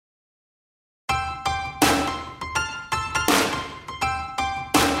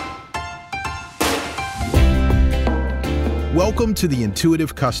Welcome to The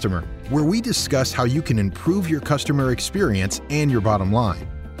Intuitive Customer, where we discuss how you can improve your customer experience and your bottom line.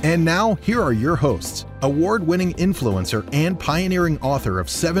 And now, here are your hosts, award-winning influencer and pioneering author of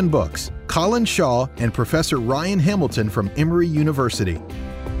 7 books, Colin Shaw and Professor Ryan Hamilton from Emory University.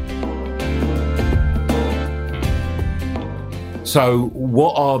 So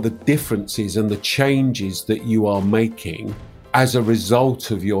what are the differences and the changes that you are making as a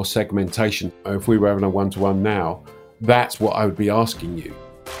result of your segmentation? If we were having a one-to-one now, that's what I would be asking you.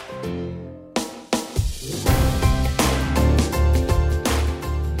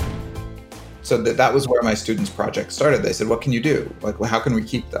 So that was where my students' project started. They said, what can you do? Like, well, how can we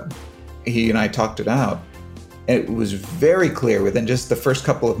keep them? He and I talked it out. And it was very clear within just the first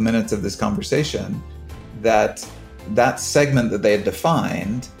couple of minutes of this conversation that that segment that they had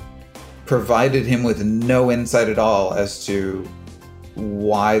defined provided him with no insight at all as to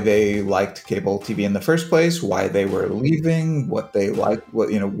why they liked cable TV in the first place, why they were leaving, what they liked, what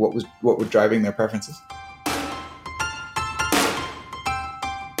were driving their preferences.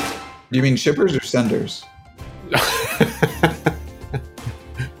 Do you mean shippers or senders?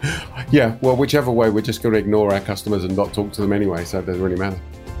 Yeah, well, whichever way, we're just going to ignore our customers and not talk to them anyway, so it doesn't really matter.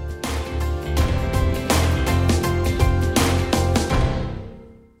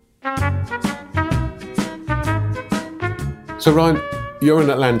 So Ryan, you're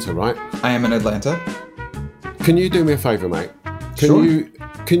in Atlanta, right? I am in Atlanta. Can you do me a favour, mate? Sure.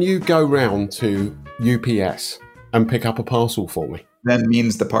 Can you go round to UPS and pick up a parcel for me? That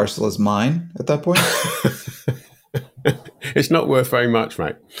means the parcel is mine at that point? It's not worth very much,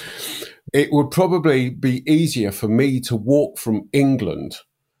 mate. It would probably be easier for me to walk from England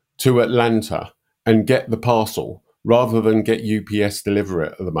to Atlanta and get the parcel rather than get UPS deliver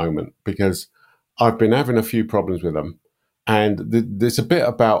it at the moment, because I've been having a few problems with them. And there's a bit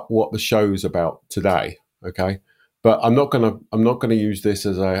about what the show's about today, okay? But I'm not gonna use this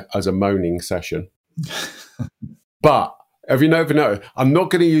as a moaning session. But have you ever noticed? I'm not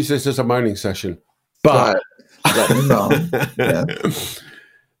going to use this as a moaning session. But let me know. Yeah.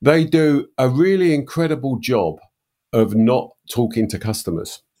 They do a really incredible job of not talking to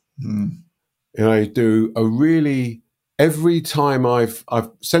customers. Mm. They do a really, every time I've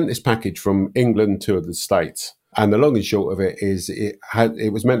sent this package from England to the States. And the long and short of it is it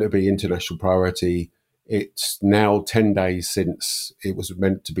was meant to be international priority. It's now 10 days since it was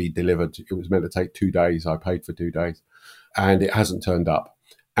meant to be delivered. It was meant to take 2 days. I paid for 2 days and it hasn't turned up.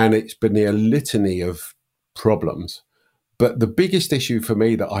 And it's been a litany of problems. But the biggest issue for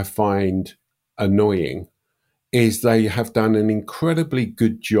me that I find annoying is they have done an incredibly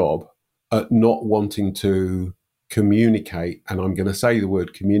good job at not wanting to communicate. And I'm going to say the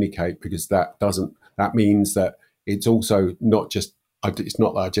word communicate because that means that it's also not just, it's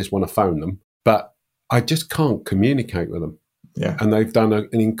not that I just want to phone them, but I just can't communicate with them. Yeah. And they've done an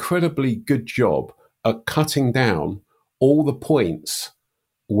incredibly good job at cutting down all the points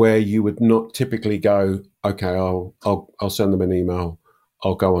where you would not typically go, okay, I'll send them an email,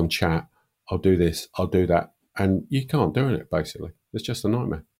 I'll go on chat, I'll do this, I'll do that. And you can't do it, basically. It's just a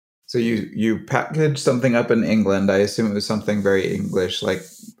nightmare. So you packaged something up in England. I assume it was something very English, like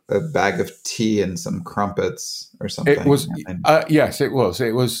a bag of tea and some crumpets or something. It was, yes, it was.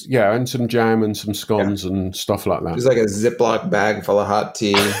 It was, yeah, and some jam and some scones and stuff like that. It was like a Ziploc bag full of hot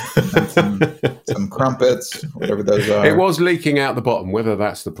tea and some crumpets, whatever those are. It was leaking out the bottom. Whether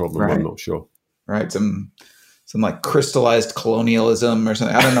that's the problem, right. I'm not sure. Right, some like crystallized colonialism or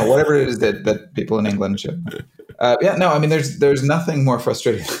something. I don't know, whatever it is that people in England should. Yeah, no, I mean, there's nothing more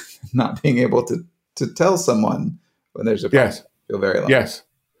frustrating than not being able to tell someone when there's a problem. Yes. I feel very lucky. Yes.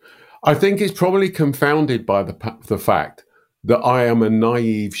 I think it's probably confounded by the fact that I am a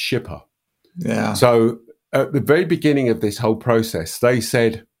naive shipper. Yeah. So at the very beginning of this whole process, they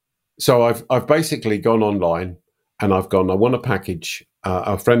said, so I've basically gone online and I want a package.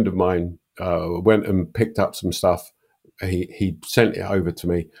 A friend of mine went and picked up some stuff. He sent it over to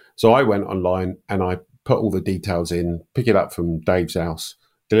me. So I went online and I put all the details in, pick it up from Dave's house,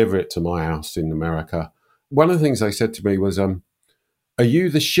 deliver it to my house in America. One of the things they said to me was, are you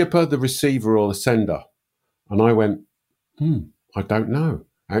the shipper, the receiver, or the sender? And I went, I don't know,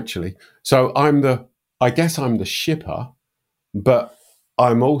 actually. So I guess I'm the shipper, but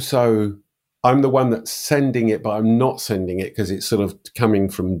I'm the one that's sending it, but I'm not sending it because it's sort of coming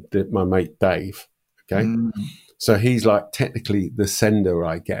from my mate Dave. Okay. So he's like technically the sender,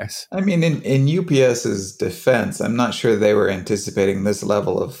 I guess. I mean, in UPS's defense, I'm not sure they were anticipating this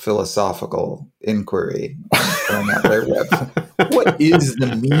level of philosophical inquiry on their website. What is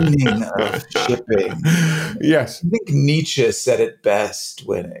the meaning of shipping? Yes. I think Nietzsche said it best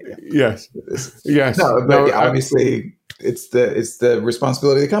when Yes. Yes. No, but obviously it's the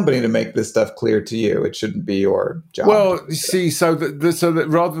responsibility of the company to make this stuff clear to you. It shouldn't be your job. Well, see, so that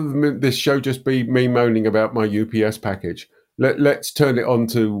rather than this show just be me moaning about my UPS package, let's turn it on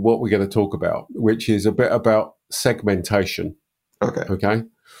to what we're going to talk about, which is a bit about segmentation. Okay.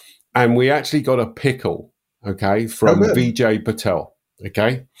 And we actually got a pickle, okay, from Vijay Patel.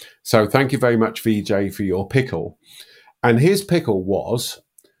 Okay. So thank you very much, Vijay, for your pickle. And his pickle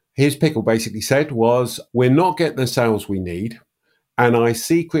basically said was, we're not getting the sales we need. And I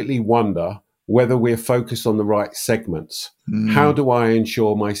secretly wonder whether we're focused on the right segments. How do I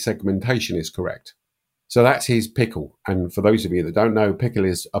ensure my segmentation is correct? So that's his pickle. And for those of you that don't know, pickle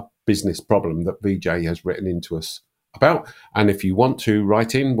is a business problem that Vijay has written into us about. And if you want to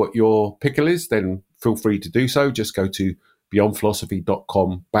write in what your pickle is, then feel free to do so. Just go to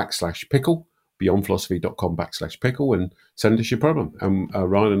beyondphilosophy.com/pickle, beyondphilosophy.com/pickle, and send us your problem. And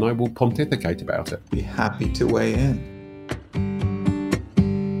Ryan and I will pontificate about it. Be happy to weigh in.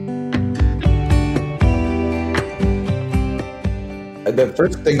 The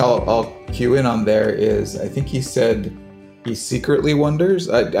first thing I'll cue in on there is, I think he said he secretly wonders.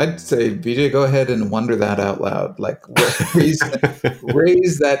 I'd say, Vijay, go ahead and wonder that out loud. Like, raise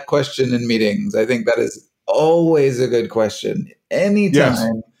that question in meetings. I think that is always a good question.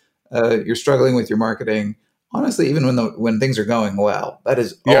 Anytime you're struggling with your marketing, honestly, even when things are going well, that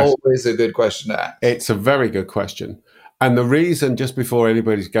is always a good question to ask. It's a very good question. And the reason, just before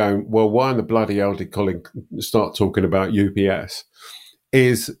anybody's going, well, why in the bloody hell did Colin start talking about UPS,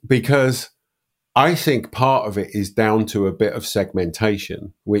 is because I think part of it is down to a bit of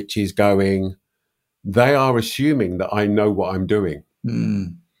segmentation, which is going, they are assuming that I know what I'm doing.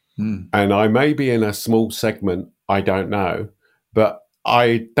 And I may be in a small segment, I don't know, but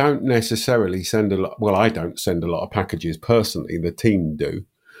I don't necessarily send a lot. Well, I don't send a lot of packages personally. The team do,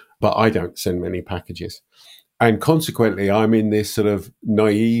 but I don't send many packages. And consequently, I'm in this sort of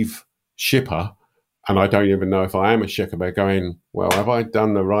naive shipper, and I don't even know if I am a shipper, going, well, have I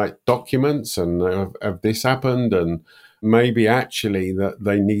done the right documents, and have this happened? And maybe actually that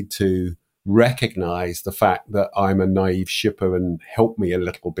they need to recognize the fact that I'm a naive shipper and help me a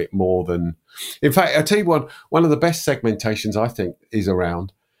little bit more than... In fact, I'll tell you one of the best segmentations I think is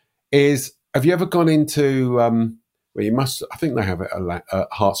around is, have you ever gone into, well, you must, I think they have it at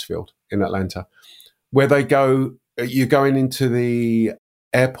Hartsfield in Atlanta, where you're going into the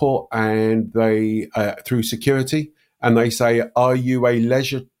airport and they, through security, and they say, are you a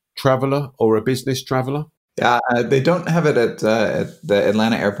leisure traveler or a business traveler? Yeah, they don't have it at the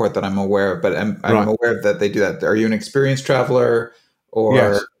Atlanta airport that I'm aware of, but I'm aware that they do that. Are you an experienced traveler,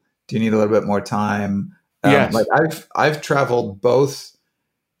 or do you need a little bit more time? Like I've traveled both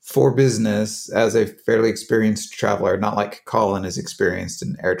for business as a fairly experienced traveler, not like Colin is experienced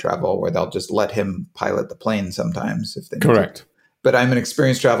in air travel, where they'll just let him pilot the plane sometimes if they need to. But I'm an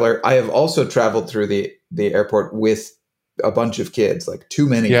experienced traveler. I have also traveled through the airport with a bunch of kids, like too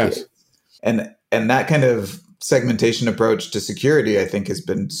many kids. And that kind of segmentation approach to security, I think, has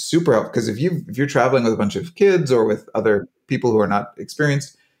been super helpful. Because if you're traveling with a bunch of kids or with other people who are not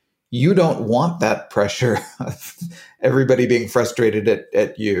experienced, you don't want that pressure of everybody being frustrated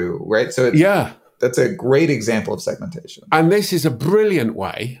at you, right? So that's a great example of segmentation. And this is a brilliant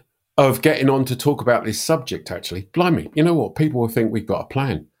way of getting on to talk about this subject, actually. Blimey, you know what? People will think we've got a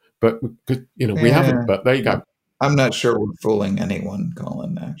plan, but we haven't. But there you go. I'm not sure we're fooling anyone,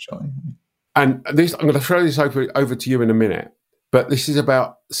 Colin, actually. And this, I'm going to throw this over to you in a minute, but this is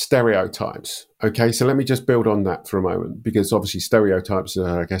about stereotypes. Okay, so let me just build on that for a moment, because obviously stereotypes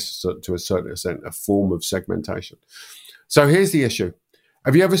are, I guess, to a certain extent, a form of segmentation. So here's the issue.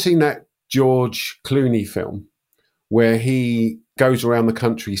 Have you ever seen that George Clooney film where he goes around the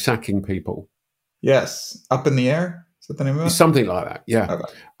country sacking people? Yes. Up in the Air? Is that the name of it? Something like that, yeah.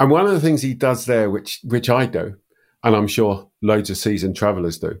 Okay. And one of the things he does there, which I do, and I'm sure loads of seasoned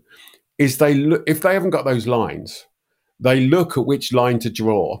travelers do, is they look, if they haven't got those lines, they look at which line to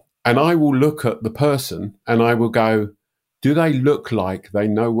draw. And I will look at the person and I will go, do they look like they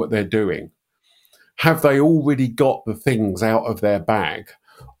know what they're doing? Have they already got the things out of their bag?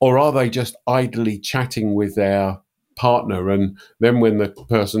 Or are they just idly chatting with their partner? And then when the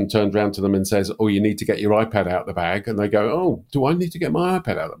person turns around to them and says, oh, you need to get your iPad out of the bag, and they go, oh, do I need to get my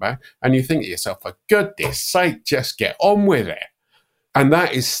iPad out of the bag? And you think to yourself, for goodness sake, just get on with it. And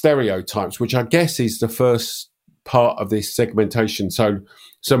that is stereotypes, which I guess is the first part of this segmentation. So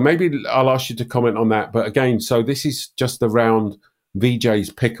maybe I'll ask you to comment on that. But again, so this is just around Vijay's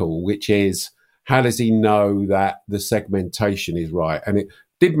pickle, which is, how does he know that the segmentation is right? And it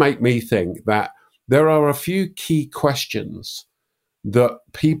did make me think that there are a few key questions that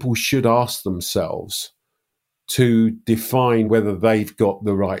people should ask themselves to define whether they've got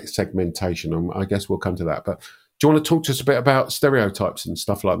the right segmentation. And I guess we'll come to that. But do you want to talk to us a bit about stereotypes and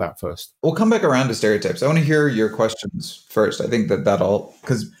stuff like that first? We'll come back around to stereotypes. I want to hear your questions first. I think that'll,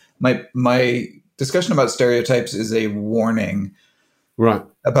 because my discussion about stereotypes is a warning, right,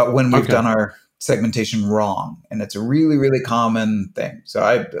 about when we've done our segmentation wrong, and it's a really, really common thing. So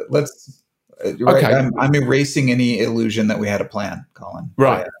I'm erasing any illusion that we had a plan, Colin,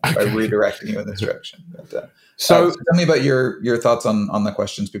 right, by redirecting you in this direction. But, so tell me about your thoughts on the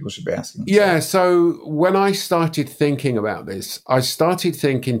questions people should be asking themselves. Yeah, so when I started thinking about this, I started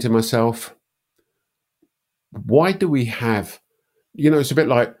thinking to myself, why do we have, it's a bit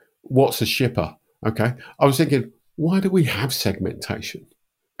like, what's a shipper? Okay. I was thinking, why do we have segmentation?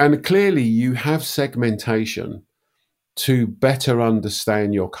 And clearly you have segmentation to better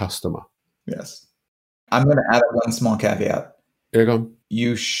understand your customer. Yes. I'm going to add one small caveat. Here you go.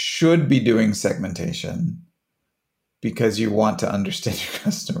 You should be doing segmentation because you want to understand your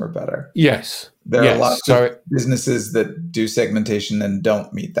customer better. Yes. There are lots of businesses that do segmentation and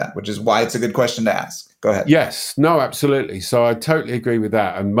don't meet that, which is why it's a good question to ask. Go ahead. Yes. No, absolutely. So I totally agree with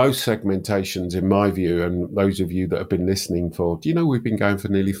that. And most segmentations, in my view, and those of you that have been listening we've been going for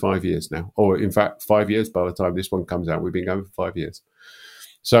nearly 5 years now, or in fact, 5 years by the time this one comes out, we've been going for 5 years.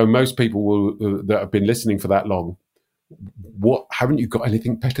 So most people that have been listening for that long, what, haven't you got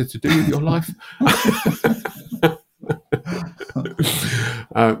anything better to do with your life?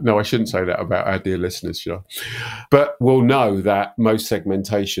 No, I shouldn't say that about our dear listeners, should I? But we'll know that most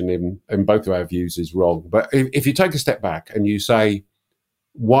segmentation in both of our views is wrong. But if you take a step back and you say,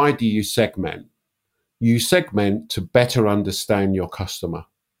 why do you segment? You segment to better understand your customer,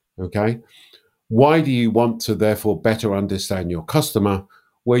 okay? Why do you want to therefore better understand your customer?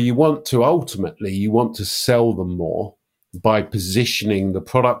 Well, you want to sell them more by positioning the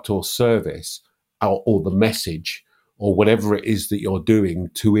product or service or the message or whatever it is that you're doing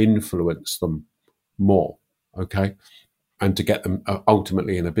to influence them more, okay? And to get them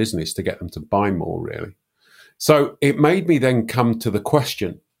ultimately in a business, to get them to buy more, really. So it made me then come to the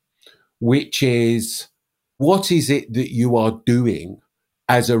question, which is, what is it that you are doing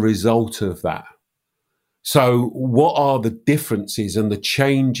as a result of that? So what are the differences and the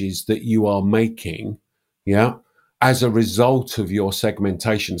changes that you are making, as a result of your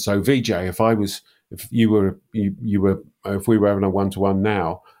segmentation? So VJ, if we were having a one-to-one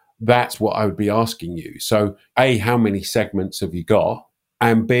now, that's what I would be asking you. So A, how many segments have you got?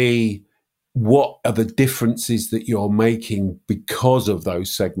 And B, what are the differences that you're making because of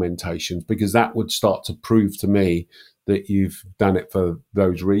those segmentations? Because that would start to prove to me that you've done it for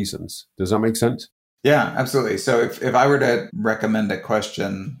those reasons. Does that make sense? Yeah, absolutely. So if I were to recommend a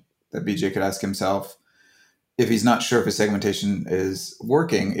question that BJ could ask himself, if he's not sure if his segmentation is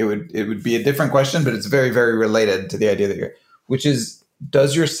working, it would be a different question, but it's very, very related to the idea which is,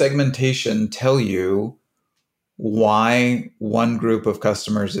 does your segmentation tell you why one group of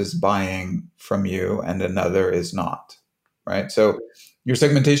customers is buying from you and another is not, right? So your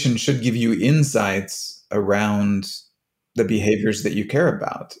segmentation should give you insights around the behaviors that you care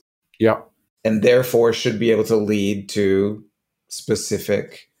about. Yeah. And therefore should be able to lead to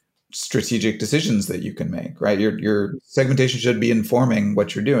specific strategic decisions that you can make, right? Your segmentation should be informing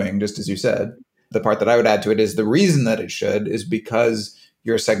what you're doing, just as you said. The part that I would add to it is the reason that it should is because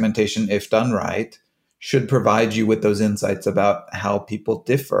your segmentation, if done right, should provide you with those insights about how people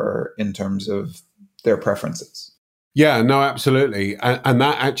differ in terms of their preferences. Yeah, no, absolutely. And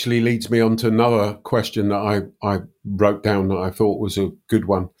that actually leads me on to another question that I wrote down that I thought was a good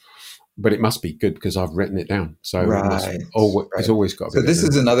one. But it must be good because I've written it down. So it's always got to be. So this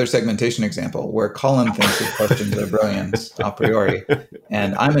is another segmentation example where Colin thinks his questions are brilliant a priori,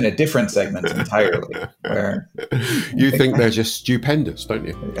 and I'm in a different segment entirely. Where you think they're just stupendous, don't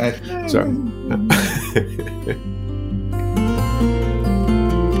you?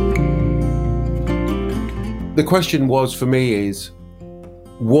 The question was for me is,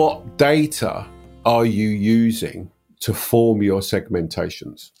 what data are you using to form your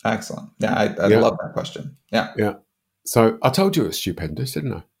segmentations? Excellent. Yeah, I love that question. Yeah. Yeah. So I told you it was stupendous,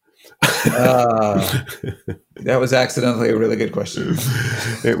 didn't I? That was accidentally a really good question.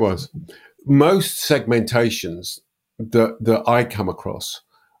 It was. Most segmentations that I come across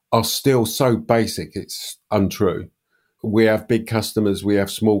are still so basic, it's untrue. We have big customers, we have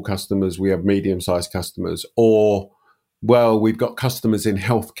small customers, we have medium-sized customers, or, well, we've got customers in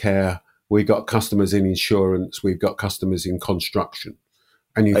healthcare, we've got customers in insurance, we've got customers in construction.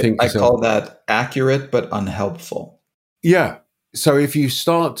 And you think... I call that accurate but unhelpful. Yeah. So if you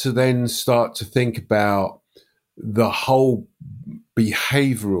start to think about the whole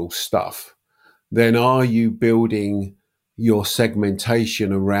behavioral stuff then are you building your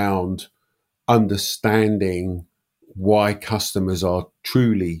segmentation around understanding why customers are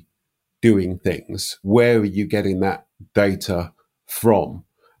truly doing things? Where are you getting that data from?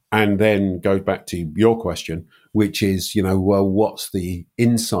 And then go back to your question, which is, well, what's the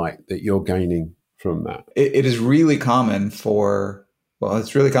insight that you're gaining from that? It is really common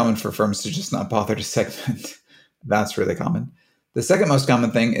it's really common for firms to just not bother to segment. That's really common. The second most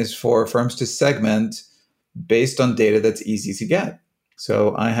common thing is for firms to segment based on data that's easy to get.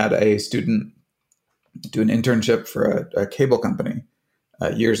 So I had a student do an internship for a cable company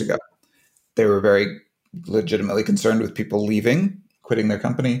years ago. They were very legitimately concerned with people leaving, quitting their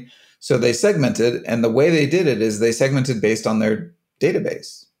company. So they segmented, and the way they did it is they segmented based on their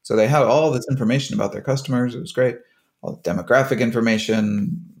database. So they had all this information about their customers. It was great. All the demographic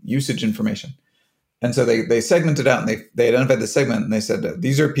information, usage information. And so they segmented out, and they identified the segment, and they said,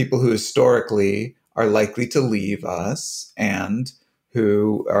 these are people who historically are likely to leave us and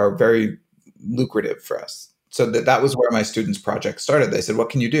who are very lucrative for us. So that was where my students' project started. They said, what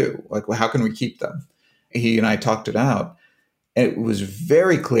can you do? Like, how can we keep them? He and I talked it out. And it was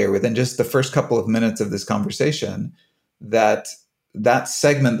very clear within just the first couple of minutes of this conversation that that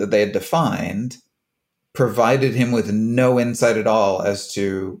segment that they had defined provided him with no insight at all as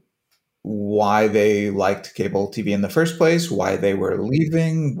to why they liked cable TV in the first place, why they were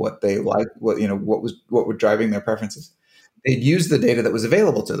leaving, what they liked, what were driving their preferences. They'd used the data that was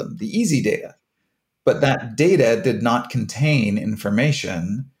available to them, the easy data. But that data did not contain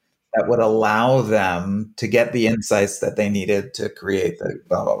information that would allow them to get the insights that they needed to create the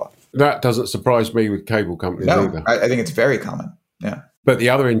blah, blah, blah. That doesn't surprise me with cable companies either. I think it's very common. Yeah. But the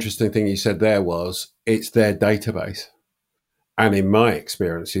other interesting thing you said there was it's their database. And in my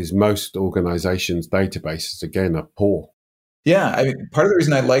experiences, most organizations' databases, again, are poor. Yeah. I mean, part of the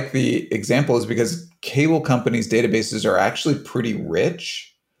reason I like the example is because cable companies' databases are actually pretty rich.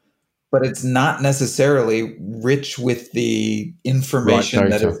 But it's not necessarily rich with the information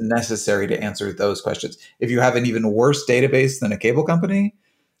that is necessary to answer those questions. If you have an even worse database than a cable company,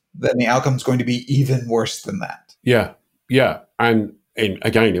 then the outcome is going to be even worse than that. Yeah. And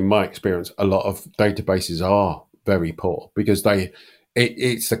in my experience, a lot of databases are very poor because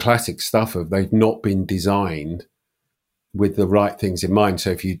it's the classic stuff of they've not been designed with the right things in mind.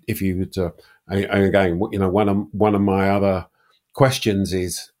 So if you were to, and again, one of my other questions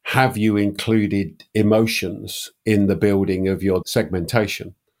is, have you included emotions in the building of your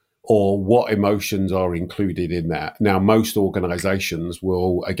segmentation, or what emotions are included in that? Now, most organizations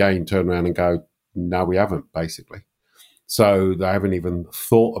will again turn around and go, no, we haven't, basically. So they haven't even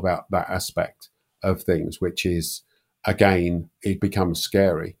thought about that aspect of things, which is, again, it becomes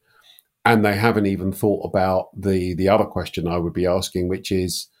scary. And they haven't even thought about the other question I would be asking, which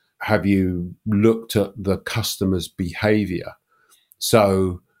is, have you looked at the customer's behavior?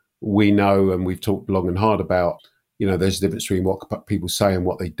 So we know, and we've talked long and hard about, there's a difference between what people say and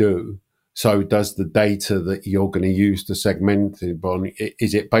what they do. So does the data that you're going to use to segment it on,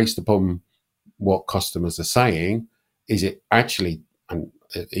 is it based upon what customers are saying? Is it actually, and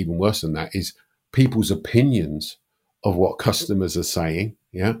even worse than that, is people's opinions of what customers are saying,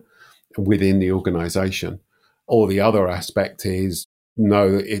 within the organization? Or the other aspect is,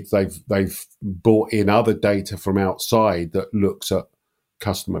 no, they've brought in other data from outside that looks at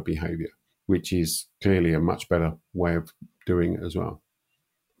customer behavior, which is clearly a much better way of doing it as well.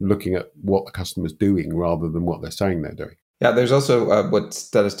 Looking at what the customer's doing rather than what they're saying they're doing. Yeah, there's also what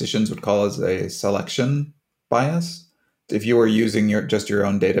statisticians would call as a selection bias. If you are using just your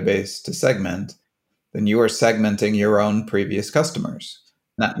own database to segment, then you are segmenting your own previous customers.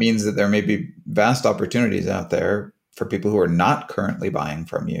 That means that there may be vast opportunities out there for people who are not currently buying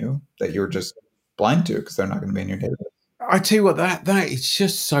from you that you're just blind to because they're not going to be in your database. I tell you what, that is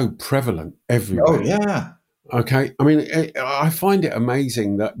just so prevalent everywhere. Oh, yeah. Okay. I mean, I find it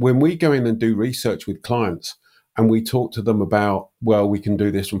amazing that when we go in and do research with clients and we talk to them about, well, we can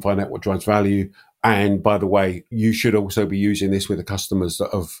do this and find out what drives value. And by the way, you should also be using this with the customers that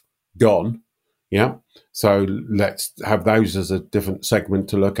have gone. Yeah. So let's have those as a different segment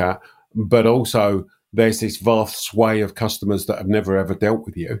to look at. But also, there's this vast sway of customers that have never, ever dealt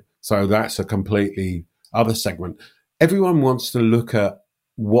with you. So that's a completely other segment. Everyone wants to look at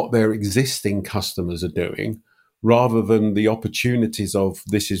what their existing customers are doing rather than the opportunities of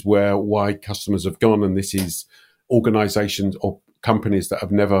this is why customers have gone, and this is organizations or companies that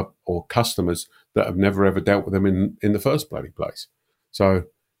have never, or customers that have never ever dealt with them in the first bloody place. So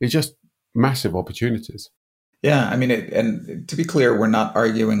it's just massive opportunities. Yeah, I mean, and to be clear, we're not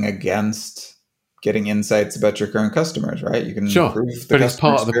arguing against getting insights about your current customers, right? You can Sure, improve the but it's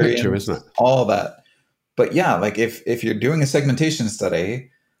customer part of the picture, experience, isn't it? all that. But yeah, like if you're doing a segmentation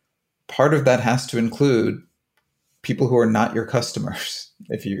study, part of that has to include people who are not your customers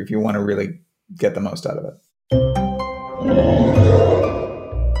if you want to really get the most out of it.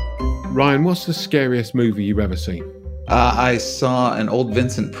 Ryan, what's the scariest movie you've ever seen? I saw an old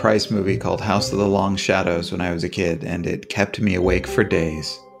Vincent Price movie called House of the Long Shadows when I was a kid, and it kept me awake for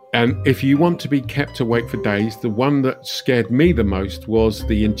days. And if you want to be kept awake for days, the one that scared me the most was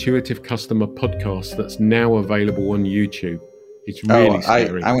the Intuitive Customer podcast that's now available on YouTube. It's really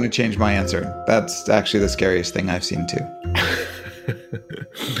scary. I want to change my answer. That's actually the scariest thing I've seen too.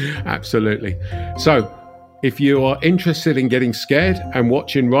 Absolutely. So, if you are interested in getting scared and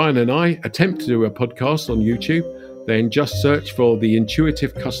watching Ryan and I attempt to do a podcast on YouTube, then just search for the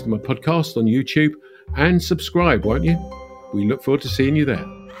Intuitive Customer Podcast on YouTube and subscribe, won't you? We look forward to seeing you there.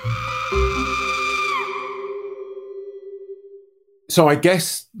 So I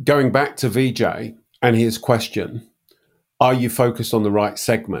guess going back to VJ and his question, are you focused on the right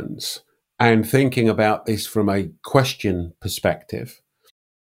segments? And thinking about this from a question perspective,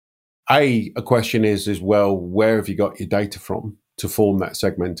 a question is, well, where have you got your data from to form that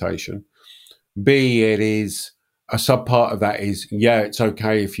segmentation? B, it is a subpart of that is, yeah, it's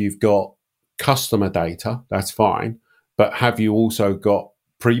okay if you've got customer data, that's fine. But have you also got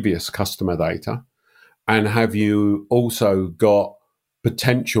previous customer data? And have you also got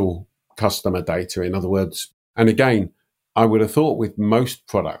potential customer data? In other words, and again, I would have thought with most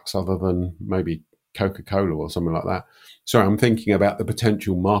products other than maybe Coca-Cola or something like that. Sorry, I'm thinking about the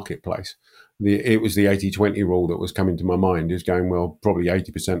potential marketplace. It was the 80-20 rule that was coming to my mind, is going, well, probably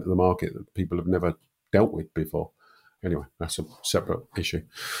 80% of the market that people have never dealt with before. Anyway, that's a separate issue.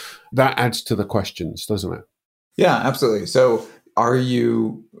 That adds to the questions, doesn't it? Yeah, absolutely. So are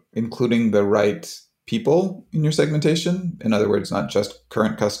you including the right people in your segmentation? In other words, not just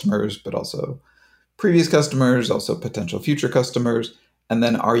current customers, but also previous customers, also potential future customers. And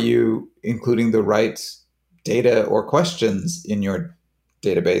then are you including the right data or questions in your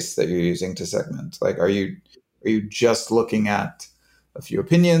database that you're using to segment? Like, are you just looking at a few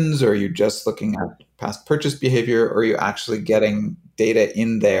opinions, or are you just looking at past purchase behavior, or are you actually getting data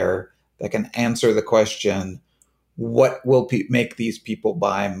in there that can answer the question, what will make these people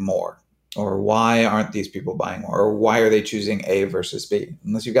buy more? Or why aren't these people buying more? Or why are they choosing A versus B?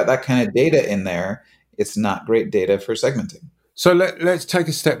 Unless you've got that kind of data in there, it's not great data for segmenting. So let's take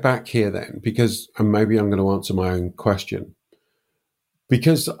a step back here then, because, and maybe I'm going to answer my own question.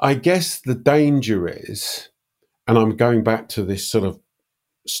 Because I guess the danger is, and I'm going back to this sort of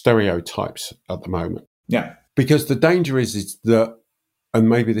stereotypes at the moment. Yeah. Because the danger is that, and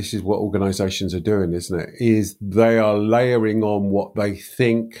maybe this is what organizations are doing, isn't it? Is they are layering on what they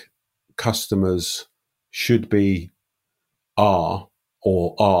think customers should be, are,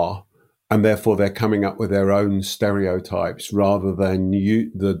 and therefore they're coming up with their own stereotypes rather than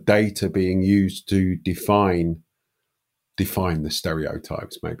the data being used to define the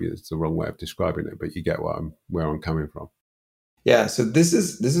stereotypes. Maybe it's the wrong way of describing it, but you get where I'm coming from. Yeah, so this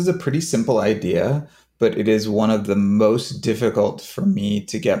is a pretty simple idea, but it is one of the most difficult for me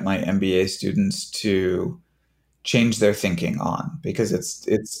to get my MBA students to change their thinking on, because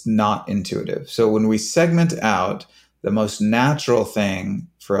it's not intuitive. So when we segment out, the most natural thing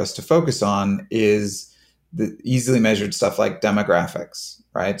for us to focus on is the easily measured stuff like demographics,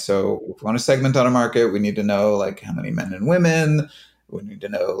 right? So if we want to segment on a market, we need to know like how many men and women, we need to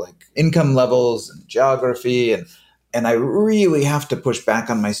know like income levels and geography, and I really have to push back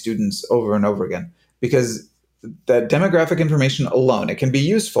on my students over and over again, because the demographic information alone, it can be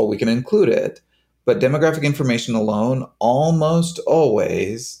useful, we can include it, but demographic information alone almost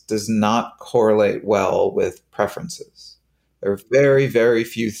always does not correlate well with preferences. There are very, very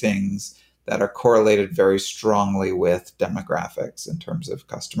few things that are correlated very strongly with demographics in terms of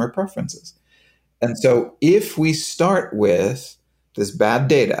customer preferences. And so if we start with this bad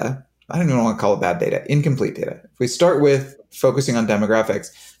data, I don't even want to call it bad data, incomplete data. If we start with focusing on demographics,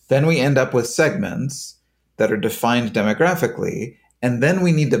 then we end up with segments that are defined demographically. And then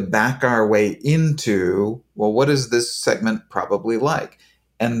we need to back our way into, well, what is this segment probably like?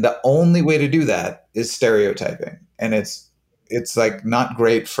 And the only way to do that is stereotyping. And it's like not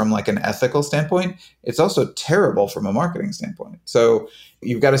great from like an ethical standpoint. It's also terrible from a marketing standpoint. So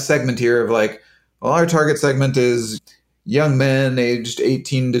you've got a segment here of like, well, our target segment is young men aged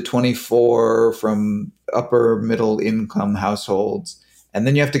 18 to 24 from upper middle income households. And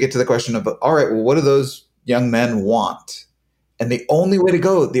then you have to get to the question of, all right, well, what do those young men want? And the only way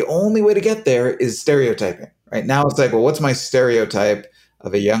to get there is stereotyping, right? Now it's like, well, what's my stereotype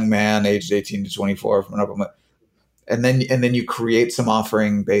of a young man aged 18 to 24 from an open, and then you create some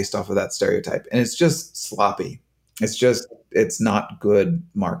offering based off of that stereotype, and it's just sloppy. It's not good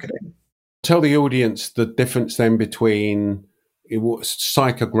marketing. Tell the audience the difference then between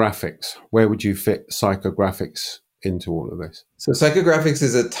psychographics. Where would you fit psychographics into all of this? So psychographics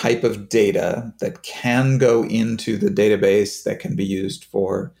is a type of data that can go into the database that can be used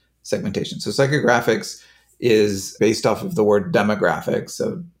for segmentation. So psychographics is based off of the word demographics.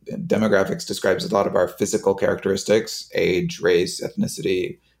 So demographics describes a lot of our physical characteristics: age, race,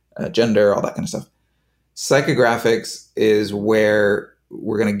 ethnicity, gender, all that kind of stuff. Psychographics is where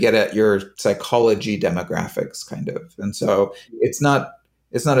we're going to get at your psychology demographics, kind of. And so it's not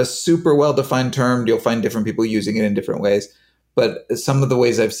a super well-defined term. You'll find different people using it in different ways. But some of the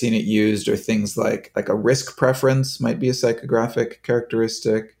ways I've seen it used are things like a risk preference might be a psychographic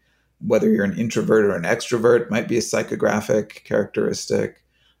characteristic. Whether you're an introvert or an extrovert might be a psychographic characteristic.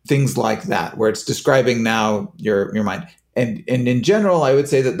 Things like that, where it's describing now your mind. And in general, I would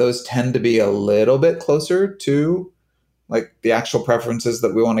say that those tend to be a little bit closer to like the actual preferences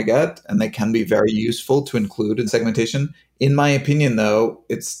that we want to get, and they can be very useful to include in segmentation. In my opinion, though,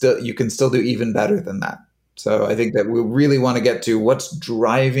 you can still do even better than that. So I think that we really want to get to what's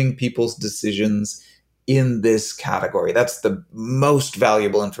driving people's decisions in this category. That's the most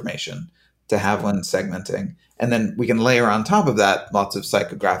valuable information to have when segmenting. And then we can layer on top of that lots of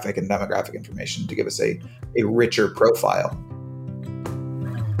psychographic and demographic information to give us a richer profile.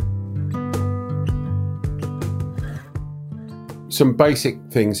 Some basic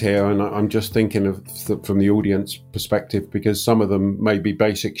things here, and I'm just thinking of from the audience perspective, because some of them may be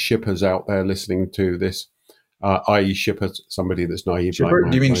basic shippers out there listening to this, i.e. shippers, somebody that's naive. Shipper?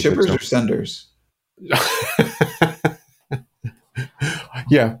 Do you mean shippers or senders?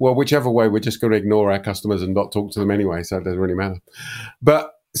 Yeah, well, whichever way, we're just going to ignore our customers and not talk to them anyway, so it doesn't really matter.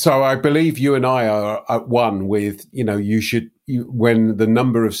 But so I believe you and I are at one with, when the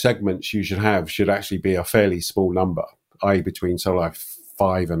number of segments you should actually be a fairly small number, i.e. between like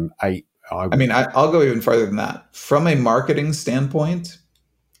 5 and 8. I'll go even farther than that. From a marketing standpoint,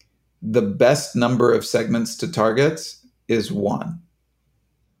 the best number of segments to target is 1.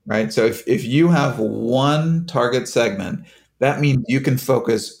 Right? So if you have 1 target segment, that means you can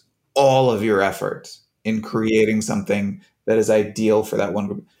focus all of your effort in creating something that is ideal for that one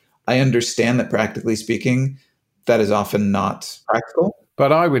group. I understand that practically speaking, that is often not practical.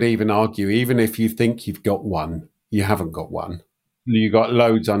 But I would even argue, even if you think you've got 1, you haven't got 1. You got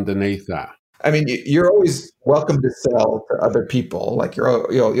loads underneath that. I mean, you're always welcome to sell to other people. Like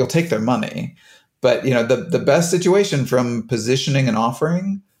you'll take their money. But the best situation from positioning and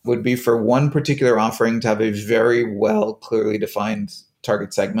offering would be for one particular offering to have a very well, clearly defined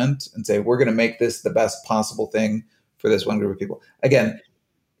target segment and say, we're going to make this the best possible thing for this one group of people. Again,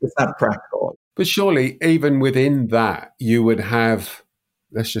 it's not practical. But surely, even within that, you would have,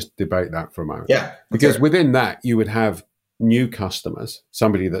 let's just debate that for a moment. Yeah. Because within that, you would have new customers,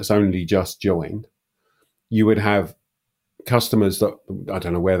 somebody that's only just joined. You would have customers that, I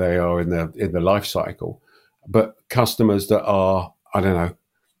don't know where they are in the life cycle, but customers that are, I don't know,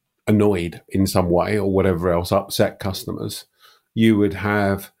 annoyed in some way or whatever else, upset customers. You would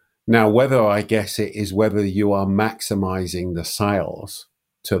have, now whether I guess it is whether you are maximizing the sales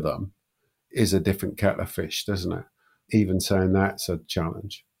to them is a different kettle of fish, doesn't it? Even saying that's a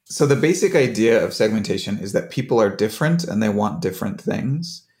challenge. So the basic idea of segmentation is that people are different and they want different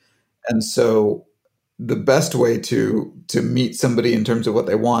things. And so the best way to meet somebody in terms of what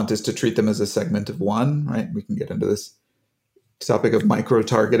they want is to treat them as a segment of 1, right? We can get into this topic of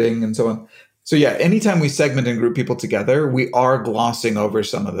micro-targeting and so on. So yeah, anytime we segment and group people together, we are glossing over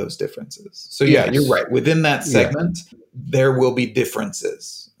some of those differences. So yeah, yes. You're right. Within that segment, there will be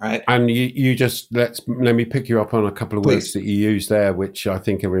differences, right? And you just, let me pick you up on a couple of words that you use there, which I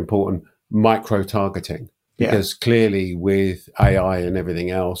think are important. Micro-targeting. Because clearly with AI and everything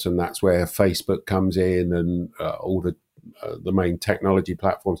else, and that's where Facebook comes in and all the main technology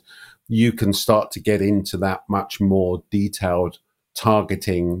platforms, you can start to get into that much more detailed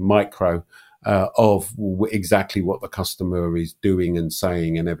targeting micro of exactly what the customer is doing and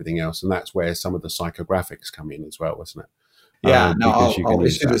saying and everything else. And that's where some of the psychographics come in as well, isn't it? Yeah, I'll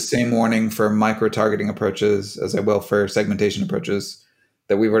issue the same warning for micro-targeting approaches as I will for segmentation approaches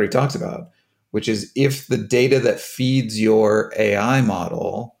that we've already talked about, which is if the data that feeds your AI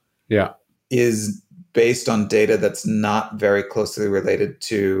model is based on data that's not very closely related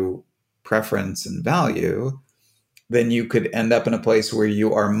to preference and value, then you could end up in a place where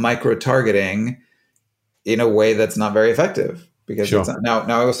you are micro-targeting in a way that's not very effective because Sure. it's now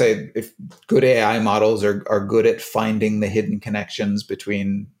I will say, if good AI models are good at finding the hidden connections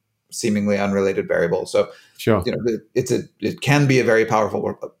between seemingly unrelated variables. So Sure. it can be a very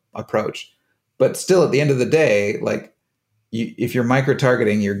powerful approach, but still at the end of the day, like if you're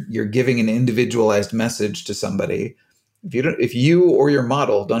micro-targeting, you're giving an individualized message to somebody. If you or your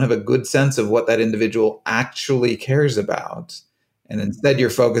model don't have a good sense of what that individual actually cares about, and instead you're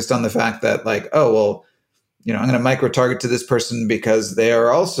focused on the fact that, like, oh, well, I'm going to micro-target to this person because they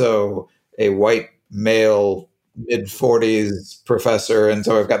are also a white male mid-40s professor, and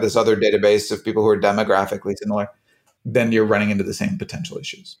so I've got this other database of people who are demographically similar, then you're running into the same potential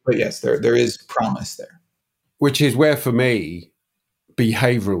issues. But yes, there is promise there. Which is where, for me,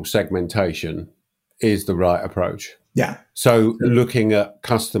 behavioral segmentation is the right approach. Yeah. So looking at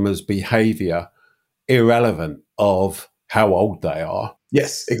customers' behavior, irrelevant of how old they are.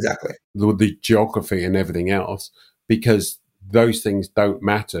 Yes, exactly. The geography and everything else, because those things don't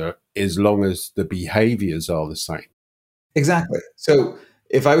matter as long as the behaviors are the same. Exactly. So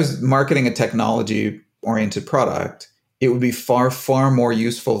if I was marketing a technology-oriented product, it would be far, far more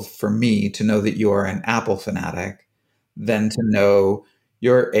useful for me to know that you are an Apple fanatic than to know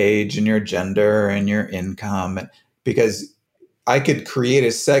your age and your gender and your income, because I could create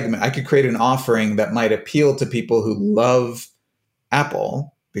a segment, I could create an offering that might appeal to people who love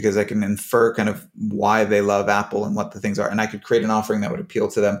Apple, because I can infer kind of why they love Apple and what the things are. And I could create an offering that would appeal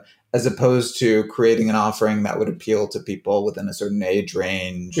to them, as opposed to creating an offering that would appeal to people within a certain age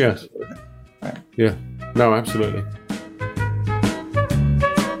range. Yes. Right. Yeah. No, absolutely.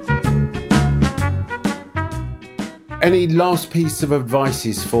 Any last piece of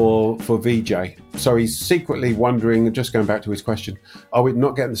advice for VJ? So he's secretly wondering, just going back to his question, are we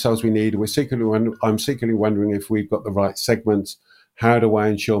not getting the sales we need? I'm secretly wondering if we've got the right segments. How do I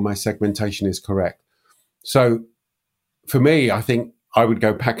ensure my segmentation is correct? So for me, I think I would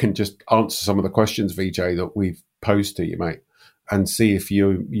go back and just answer some of the questions, VJ, that we've posed to you, mate, and see if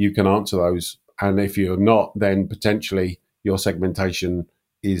you can answer those. And if you're not, then potentially your segmentation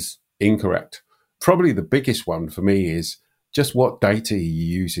is incorrect. Probably the biggest one for me is just what data are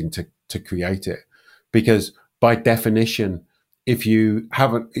you using to create it? Because by definition, if you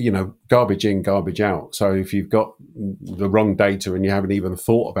haven't, garbage in, garbage out. So if you've got the wrong data and you haven't even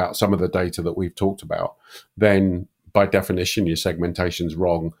thought about some of the data that we've talked about, then by definition, your segmentation's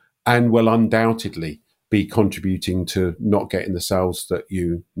wrong and will undoubtedly be contributing to not getting the sales that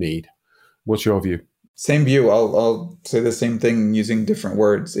you need. What's your view? Same view. I'll say the same thing using different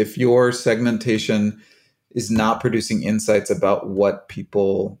words. If your segmentation is not producing insights about what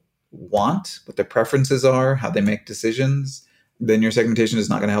people want, what their preferences are, how they make decisions, then your segmentation is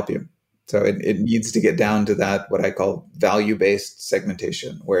not going to help you. So it needs to get down to that, what I call value-based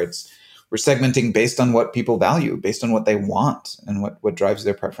segmentation, where we're segmenting based on what people value, based on what they want and what drives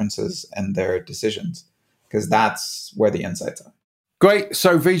their preferences and their decisions, because that's where the insights are. Great.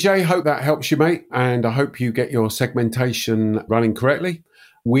 So VJ, hope that helps you, mate. And I hope you get your segmentation running correctly.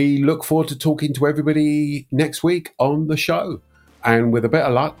 We look forward to talking to everybody next week on the show. And with a bit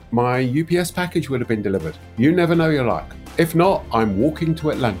of luck, my UPS package would have been delivered. You never know your luck. If not, I'm walking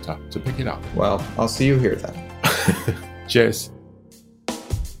to Atlanta to pick it up. Well, I'll see you here then. Cheers.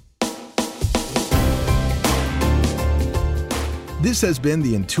 This has been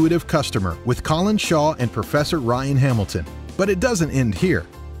The Intuitive Customer with Colin Shaw and Professor Ryan Hamilton. But it doesn't end here.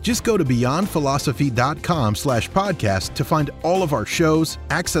 Just go to beyondphilosophy.com/podcast to find all of our shows,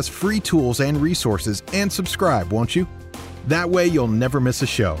 access free tools and resources, and subscribe, won't you? That way you'll never miss a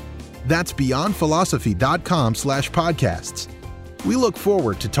show. That's beyondphilosophy.com/podcasts. We look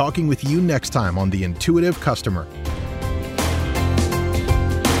forward to talking with you next time on The Intuitive Customer.